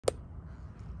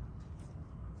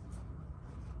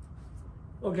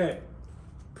Okay,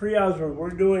 pre-algebra,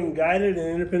 we're doing guided and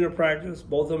independent practice,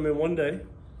 both of them in one day.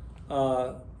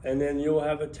 And then you'll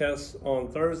have a test on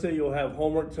Thursday. You'll have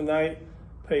homework tonight,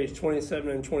 page 27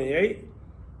 and 28.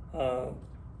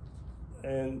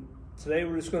 And today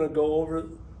we're just going to go over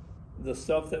the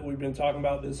stuff that we've been talking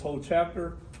about this whole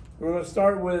chapter. We're going to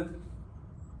start with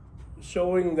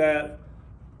showing that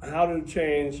how to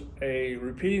change a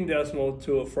repeating decimal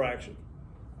to a fraction.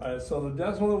 All right, so the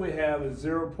decimal that we have is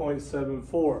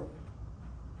 0.74.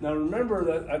 Now remember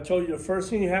that I told you the first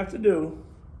thing you have to do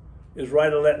is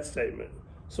write a let statement.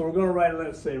 So we're going to write a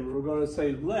let statement. We're going to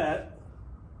say let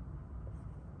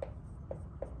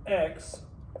x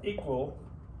equal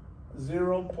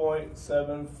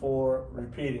 0.74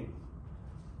 repeating.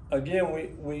 Again,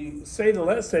 we say the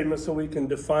let statement so we can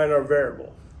define our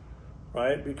variable,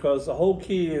 right? Because the whole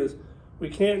key is we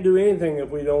can't do anything if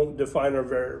we don't define our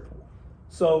variable.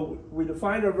 So we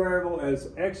define our variable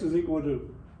as x is equal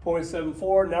to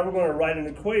 0.74. Now we're going to write an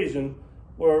equation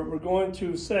where we're going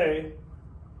to say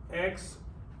x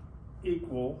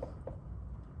equal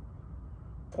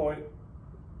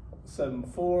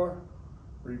 0.74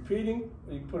 repeating.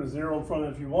 You can put a 0 in front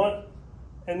if you want.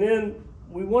 And then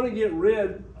we want to get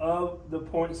rid of the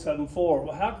 0.74.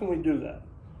 Well, how can we do that?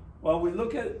 Well, we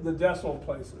look at the decimal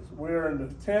places. We're in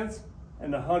the tenths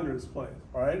and the hundredths place,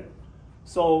 all right?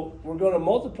 So we're going to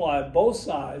multiply both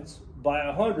sides by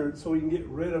 100 so we can get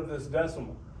rid of this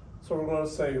decimal. So we're going to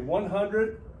say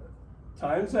 100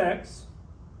 times x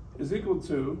is equal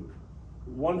to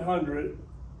 100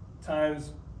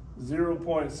 times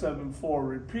 0.74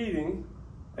 repeating.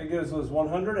 That gives us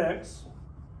 100x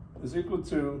is equal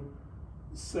to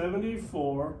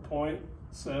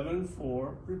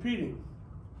 74.74 repeating.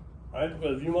 Right?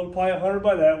 Because if you multiply 100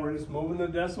 by that, we're just moving the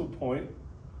decimal point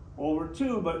over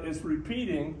 2, but it's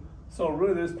repeating. So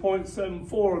really this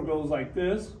 0.74 goes like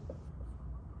this,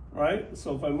 right?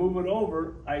 So if I move it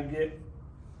over, I get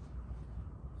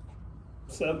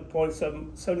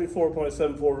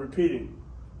 74.74 repeating.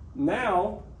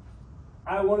 Now,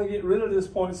 I want to get rid of this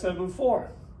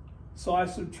 0.74. So I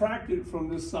subtract it from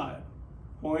this side.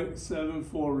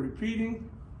 0.74 repeating.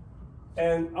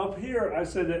 And up here, I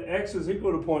said that x is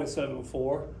equal to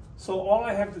 0.74. So all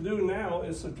I have to do now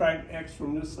is subtract x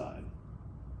from this side.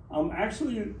 I'm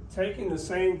actually taking the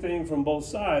same thing from both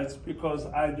sides because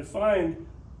I defined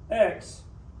x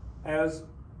as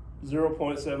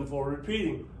 0.74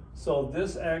 repeating. So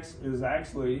this x is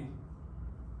actually,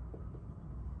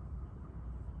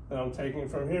 and I'm taking it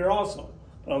from here also,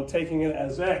 but I'm taking it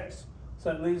as x.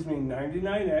 So that leaves me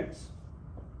 99x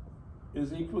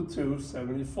is equal to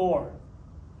 74.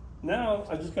 Now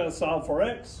I just got to solve for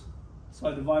x. So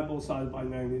I divide both sides by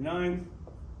 99,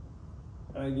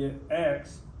 and I get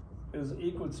x is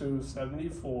equal to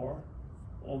 74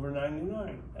 over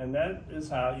 99. And that is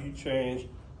how you change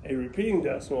a repeating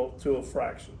decimal to a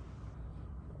fraction.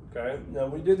 Okay, now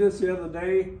we did this the other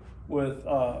day with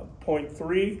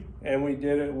 0.3, and we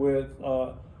did it with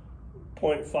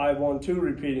 0.512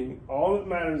 repeating. All that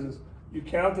matters is you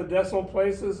count the decimal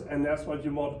places, and that's what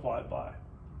you multiply it by,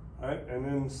 right? And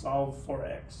then solve for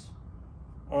x.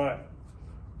 All right.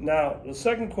 Now, the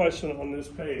second question on this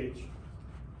page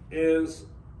is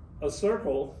a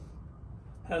circle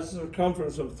has a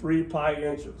circumference of 3 pi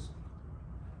inches.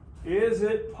 Is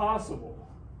it possible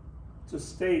to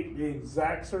state the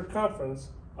exact circumference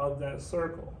of that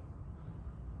circle,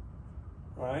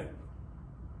 right,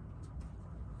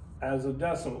 as a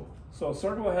decimal? So a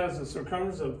circle has a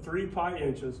circumference of 3 pi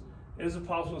inches. Is it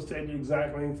possible to state the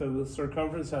exact length of the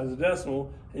circumference as a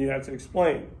decimal? And you have to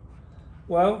explain.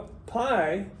 Well,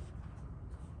 pi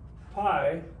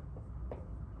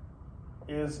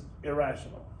is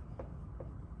irrational,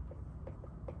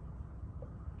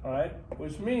 all right?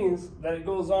 Which means that it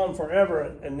goes on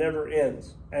forever and never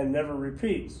ends and never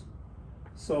repeats.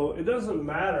 So it doesn't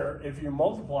matter if you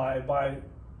multiply by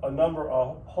a number,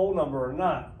 a whole number or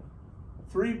not.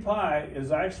 3 pi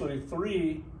is actually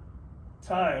 3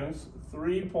 times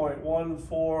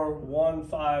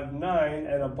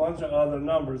 3.14159 and a bunch of other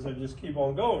numbers that just keep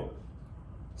on going.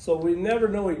 So we never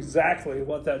know exactly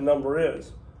what that number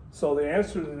is. So the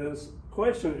answer to this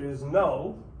question is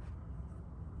no.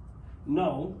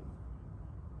 No,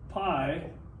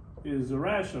 pi is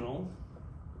irrational,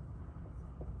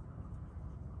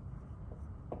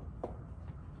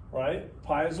 right?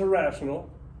 Pi is irrational.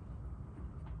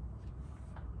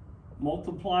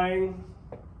 Multiplying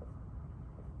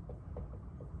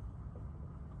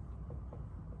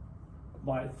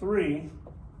by 3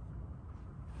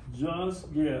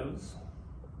 just gives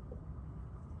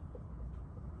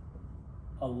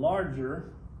a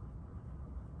larger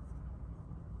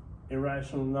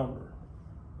irrational number.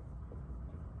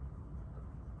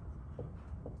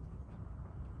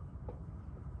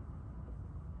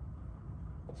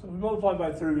 So if we multiply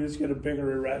by 3, we just get a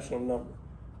bigger irrational number.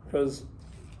 Because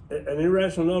an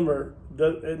irrational number,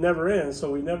 it never ends,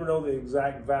 so we never know the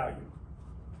exact value.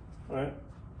 All right?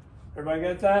 Everybody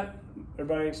get that?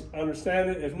 Everybody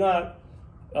understand it? If not,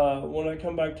 when I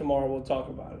come back tomorrow, we'll talk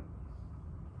about it.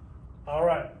 All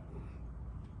right.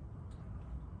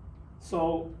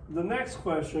 So the next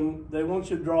question, they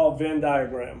want you to draw a Venn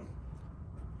diagram.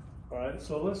 All right,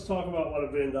 so let's talk about what a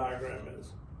Venn diagram is.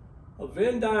 A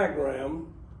Venn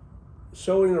diagram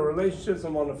showing the relationships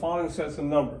among the following sets of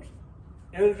numbers: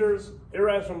 integers,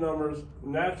 irrational numbers,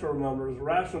 natural numbers,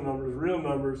 rational numbers, real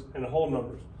numbers, and whole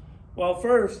numbers. Well,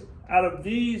 first, out of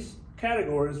these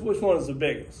categories, which one is the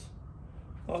biggest?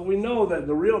 Well, we know that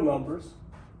the real numbers,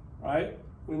 right?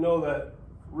 We know that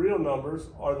real numbers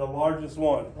are the largest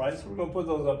one, right? So we're going to put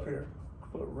those up here.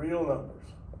 Put real numbers.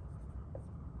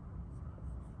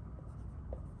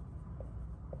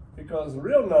 Because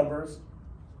real numbers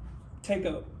take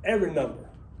up every number.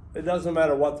 It doesn't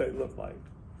matter what they look like.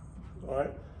 All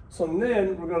right? So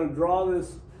then we're going to draw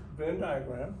this Venn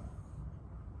diagram.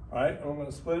 All right? And we're going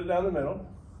to split it down the middle.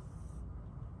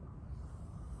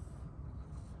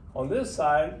 On this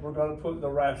side, we're going to put the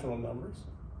rational numbers.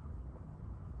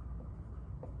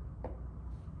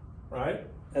 Right?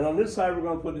 And on this side, we're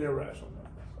going to put the irrational numbers.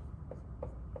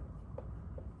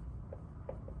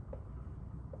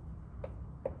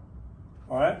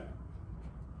 All right?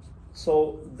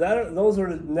 So those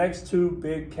are the next two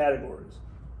big categories: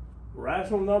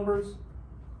 rational numbers,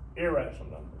 irrational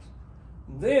numbers.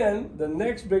 Then the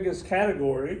next biggest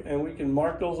category, and we can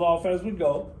mark those off as we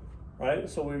go, right?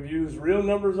 So we've used real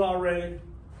numbers already,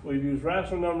 we've used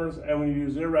rational numbers, and we've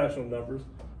used irrational numbers.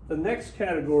 The next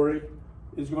category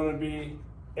is going to be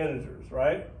integers,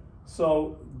 right?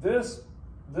 So this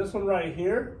one right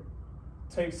here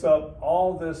takes up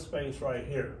all this space right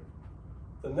here.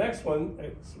 The next one,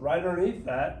 it's right underneath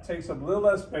that, takes up a little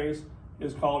less space,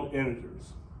 is called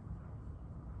integers.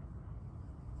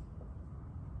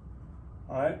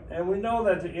 All right, and we know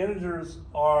that the integers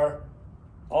are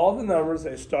all the numbers.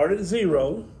 They start at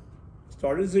zero,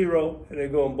 and they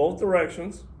go in both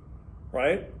directions,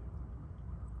 right?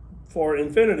 For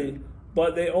infinity,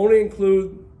 but they only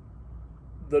include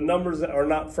the numbers that are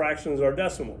not fractions or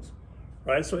decimals,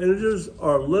 right? So integers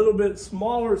are a little bit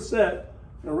smaller set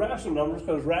than rational numbers,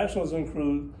 because rationals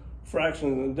include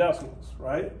fractions and decimals,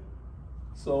 right?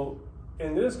 So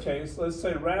in this case, let's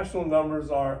say rational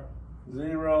numbers are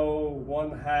 0,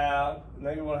 1/2,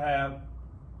 -1/2,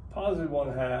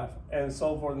 +1/2, and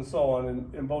so forth and so on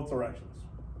in both directions.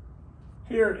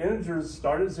 Here, integers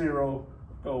start at 0,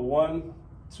 go 1,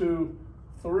 2,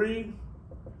 3,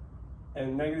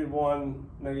 and -1,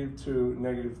 -2,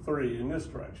 -3 in this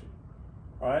direction.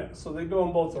 All right, so they go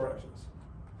in both directions.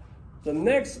 The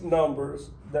next numbers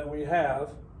that we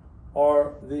have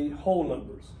are the whole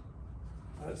numbers.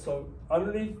 All right, so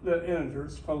underneath the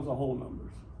integers comes the whole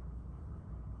numbers.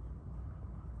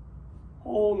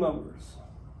 Whole numbers.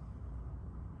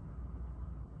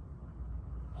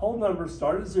 Whole numbers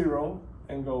start at 0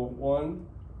 and go 1,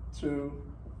 2,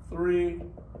 3,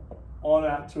 on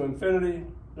out to infinity.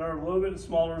 They're a little bit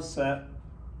smaller set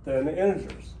than the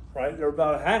integers, right? They're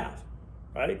about half,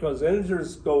 right? Because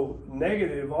integers go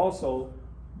negative also,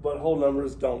 but whole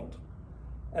numbers don't.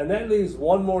 And that leaves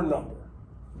one more number,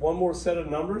 one more set of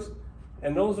numbers,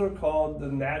 and those are called the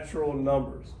natural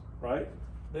numbers, right?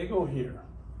 They go here.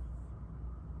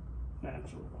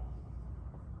 Natural.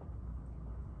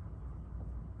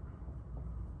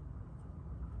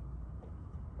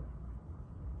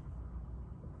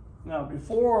 Now,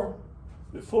 before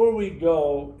we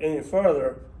go any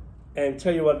further and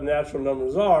tell you what the natural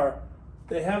numbers are,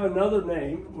 they have another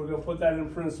name. We're going to put that in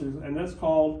parentheses, and that's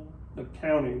called the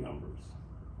counting numbers.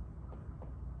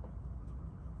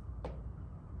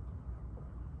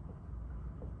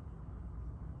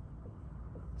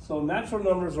 So natural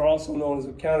numbers are also known as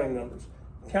the counting numbers.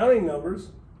 Counting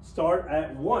numbers start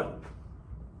at 1.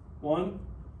 1,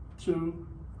 2,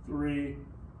 3,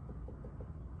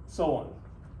 so on.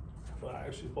 Well,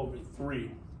 actually, it's supposed to be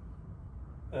 3.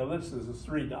 An ellipsis is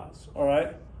 3 dots, all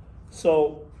right?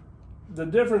 So the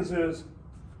difference is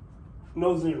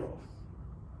no 0,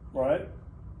 all right?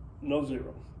 No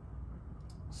 0.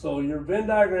 So your Venn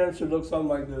diagram should look something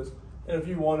like this. And if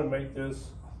you want to make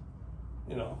this,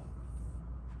 you know,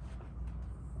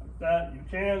 like that, you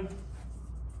can.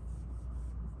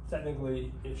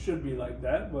 Technically, it should be like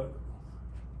that, but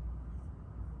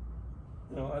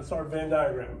you know, that's our Venn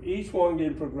diagram. Each one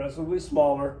getting progressively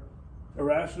smaller.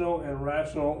 Irrational and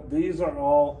rational, these are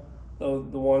all the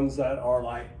ones that are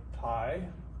like pi,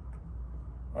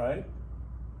 right?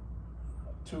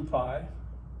 2 pi,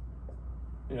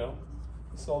 you know.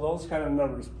 So those kind of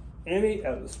numbers, any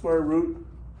at the square root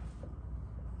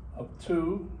of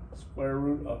 2, square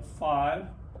root of 5,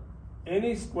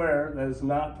 any square that is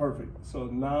not perfect, so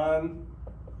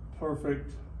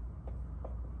non-perfect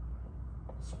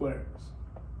squares,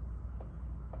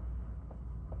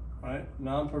 right?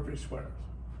 Non-perfect squares,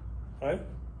 right?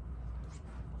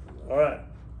 All right.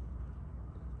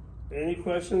 Any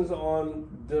questions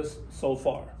on this so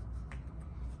far?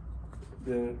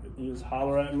 Then you just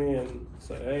holler at me and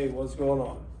say, hey, what's going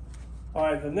on? All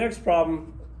right, the next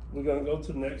problem, we're going to go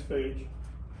to the next page.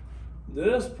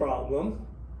 This problem,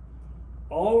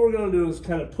 all we're going to do is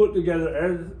kind of put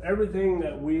together everything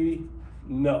that we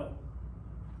know.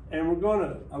 And I'm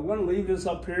going to leave this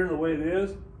up here the way it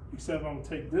is, except I'm going to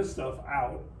take this stuff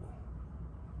out,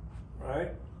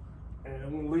 right? And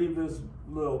I'm going to leave this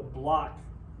little block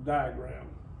diagram,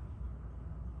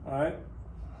 all right?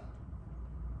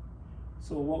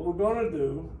 So what we're going to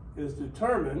do is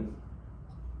determine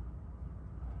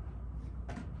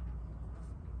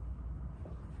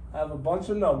I have a bunch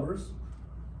of numbers,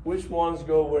 which ones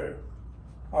go where.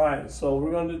 All right, so we're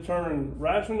going to determine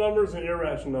rational numbers and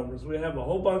irrational numbers. We have a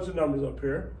whole bunch of numbers up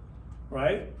here,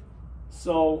 right?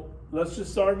 So let's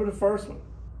just start with the first one.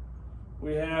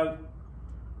 We have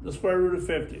the square root of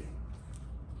 50.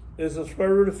 Is the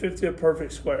square root of 50 a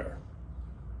perfect square?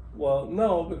 Well,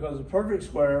 no, because a perfect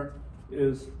square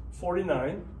is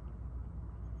 49,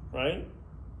 right?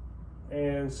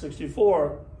 And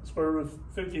 64, square root of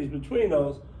 50 is between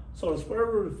those. So the square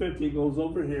root of 50 goes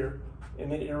over here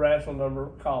in the irrational number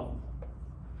column,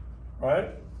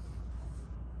 right?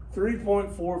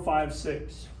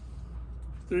 3.456.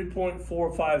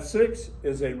 3.456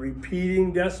 is a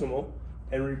repeating decimal,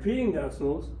 and repeating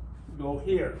decimals go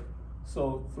here.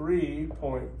 So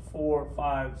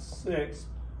 3.456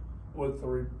 with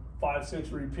the 56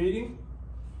 repeating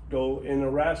go in the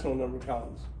rational number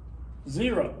columns.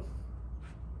 0.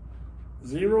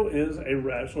 0 is a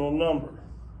rational number,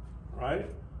 right?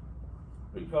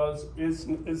 Because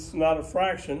it's not a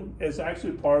fraction, it's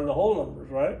actually part of the whole numbers,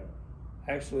 right?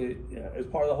 Actually, yeah, it's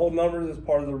part of the whole numbers, it's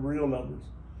part of the real numbers,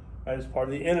 right? It's part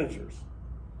of the integers,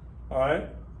 all right?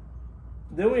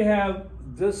 Then we have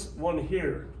this one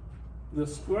here, the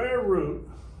square root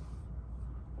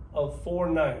of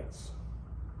 4/9.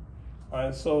 All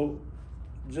right, so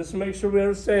just to make sure we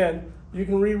understand, you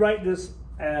can rewrite this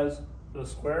as the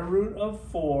square root of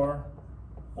 4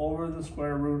 over the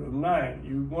square root of 9.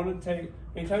 You want to take,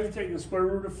 anytime you take the square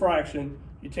root of a fraction,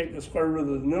 you take the square root of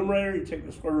the numerator, you take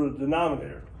the square root of the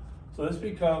denominator. So this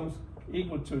becomes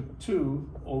equal to 2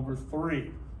 over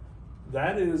 3.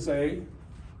 That is a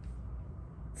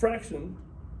fraction,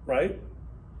 right?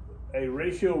 A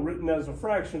ratio written as a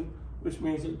fraction, which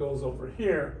means it goes over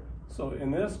here. So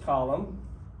in this column,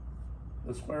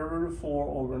 the square root of 4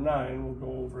 over 9 will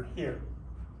go over here,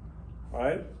 all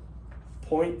right?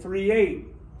 0.38.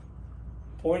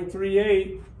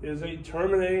 0.38 is a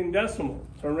terminating decimal.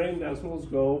 Terminating decimals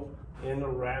go in the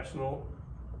rational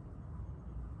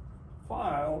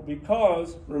file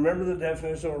because, remember the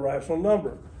definition of a rational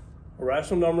number. A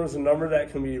rational number is a number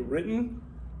that can be written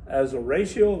as a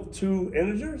ratio of two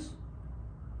integers,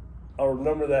 or a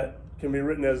number that can be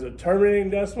written as a terminating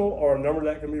decimal, or a number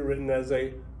that can be written as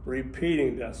a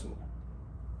repeating decimal.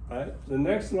 Right? The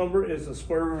next number is the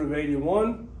square root of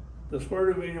 81. The square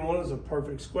root of 81 is a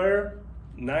perfect square.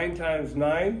 9 times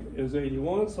 9 is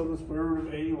 81, so the square root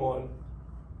of 81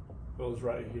 goes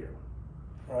right here.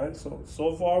 All right, so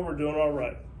far we're doing all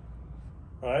right.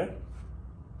 All right?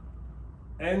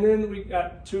 And then we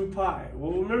got 2 pi.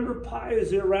 Well, remember, pi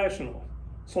is irrational.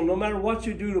 So no matter what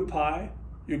you do to pi,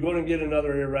 you're going to get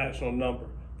another irrational number.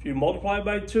 If you multiply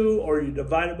by 2 or you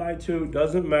divide it by 2,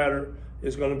 doesn't matter,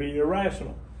 it's going to be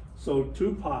irrational. So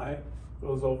 2 pi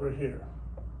goes over here.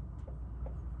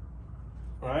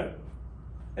 All right?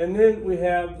 And then we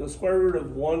have the square root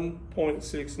of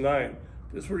 1.69.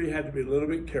 This is where you have to be a little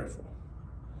bit careful,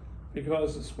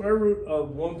 because the square root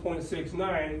of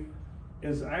 1.69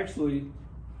 is actually,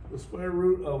 the square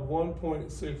root of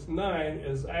 1.69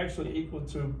 is actually equal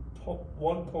to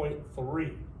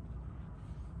 1.3,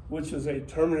 which is a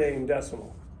terminating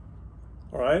decimal.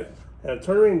 All right? And a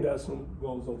terminating decimal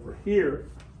goes over here.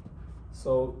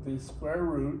 So the square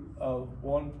root of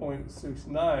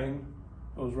 1.69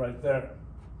 goes right there.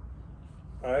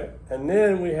 All right? And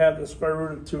then we have the square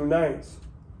root of 2/9.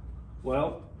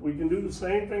 Well, we can do the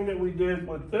same thing that we did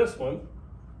with this one.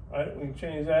 All right? We can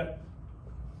change that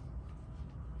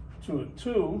to a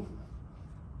 2,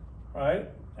 right?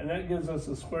 And that gives us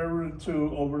the square root of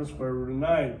 2 over the square root of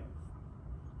 9,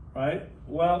 right?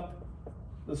 Well,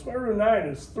 the square root of 9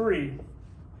 is 3,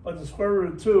 but the square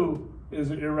root of 2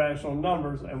 is irrational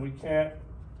numbers, and we can't,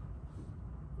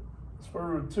 square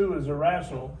root of 2 is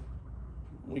irrational.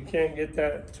 We can't get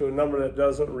that to a number that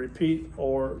doesn't repeat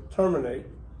or terminate,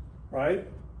 right?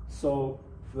 So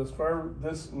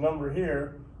this number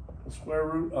here, the square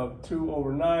root of 2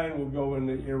 over 9 will go in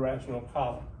the irrational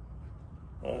column.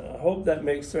 I hope that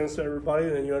makes sense to everybody,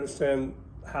 and you understand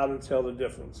how to tell the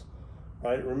difference,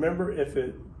 right? Remember, if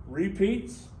it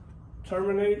repeats,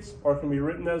 terminates, or can be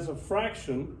written as a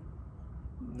fraction,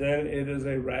 then it is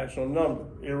a rational number.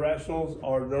 Irrationals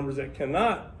are numbers that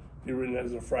cannot be written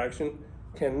as a fraction,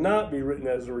 cannot be written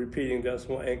as a repeating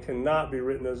decimal, and cannot be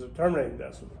written as a terminating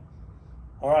decimal.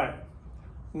 All right.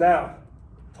 Now,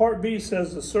 part B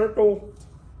says to circle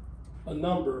a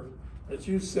number that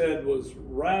you said was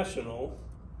rational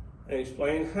and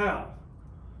explain how.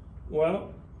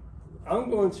 Well, I'm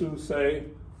going to say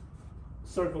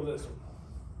circle this one,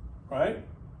 right?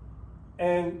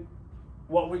 And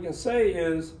what we can say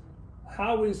is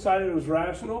how we decided it was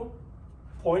rational.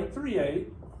 0.38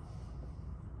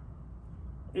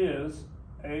 is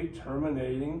a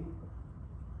terminating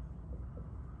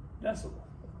decimal.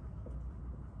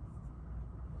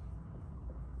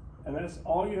 And that's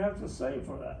all you have to say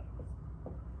for that,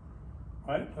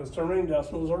 right? Because terminating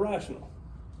decimals are rational.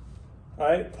 All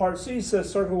right, part C says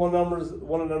circle one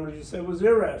of the numbers you said was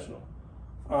irrational.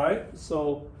 All right,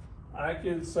 so I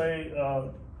could say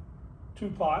 2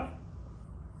 pi,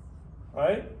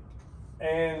 right?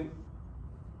 And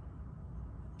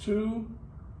 2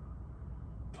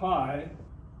 pi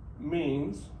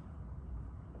means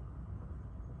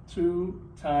 2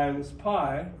 times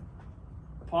pi.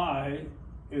 Pi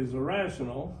is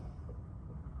irrational.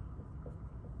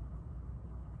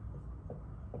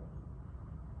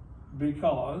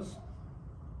 Because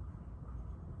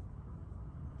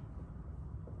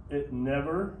it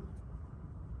never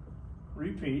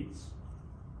repeats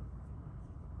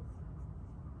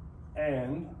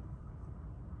and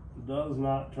does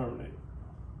not terminate.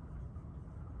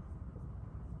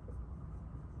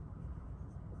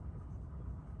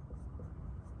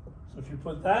 So if you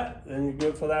put that, then you're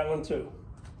good for that one too.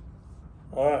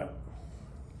 All right.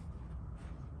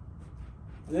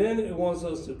 Then it wants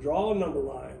us to draw a number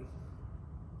line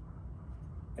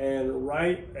and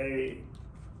write a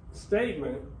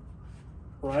statement,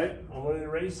 right? I'm going to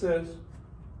erase this.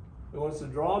 It wants to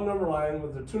draw a number line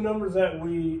with the two numbers that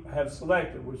we have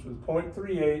selected, which was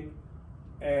 0.38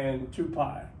 and 2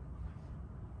 pi,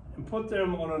 and put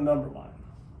them on a number line.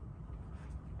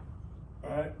 All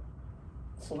right,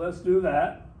 so let's do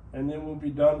that, and then we'll be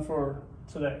done for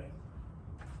today.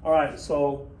 All right,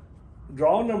 so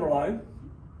draw a number line.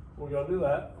 We're going to do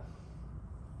that.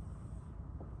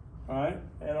 All right,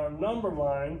 and our number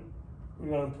line, we're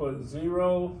going to put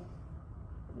 0,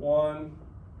 1,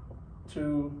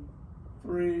 2,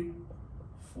 3,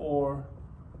 4,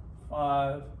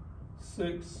 5,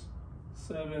 6,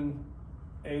 7,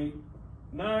 8,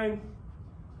 9.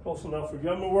 Close enough for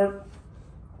government work.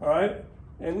 All right,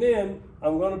 and then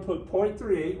I'm going to put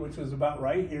 0.38, which is about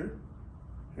right here.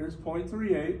 Here's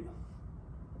 0.38.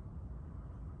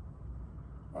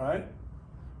 All right,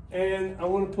 and I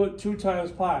want to put 2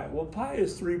 times pi. Well, pi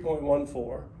is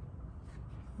 3.14.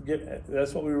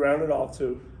 That's what we rounded off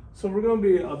to. So we're going to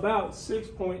be about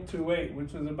 6.28,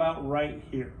 which is about right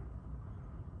here.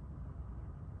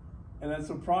 And that's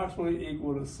approximately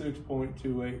equal to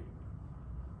 6.28,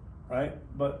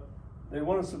 right? But they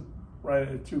want us to write it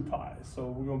at 2 pi. So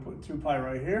we're going to put 2 pi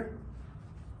right here,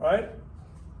 right?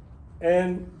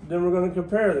 And then we're going to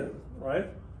compare them, right?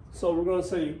 So we're going to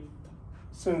say,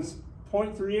 since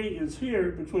 0.38 is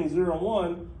here between 0 and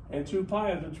 1, and 2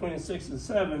 pi is between 6 and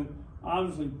 7,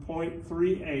 obviously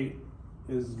 0.38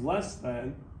 is less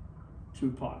than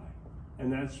 2 pi.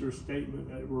 And that's your statement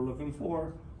that we're looking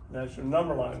for. That's your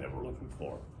number line that we're looking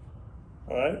for.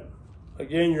 All right?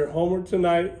 Again, your homework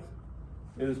tonight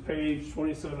is page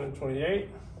 27 and 28.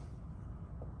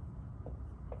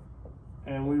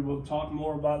 And we will talk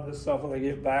more about this stuff when I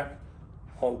get back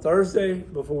on Thursday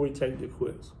before we take the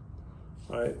quiz.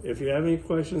 All right? If you have any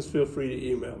questions, feel free to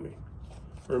email me.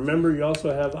 Remember, you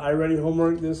also have iReady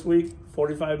homework this week,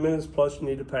 45 minutes, plus you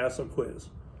need to pass a quiz.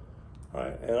 All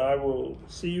right, and I will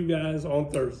see you guys on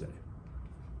Thursday.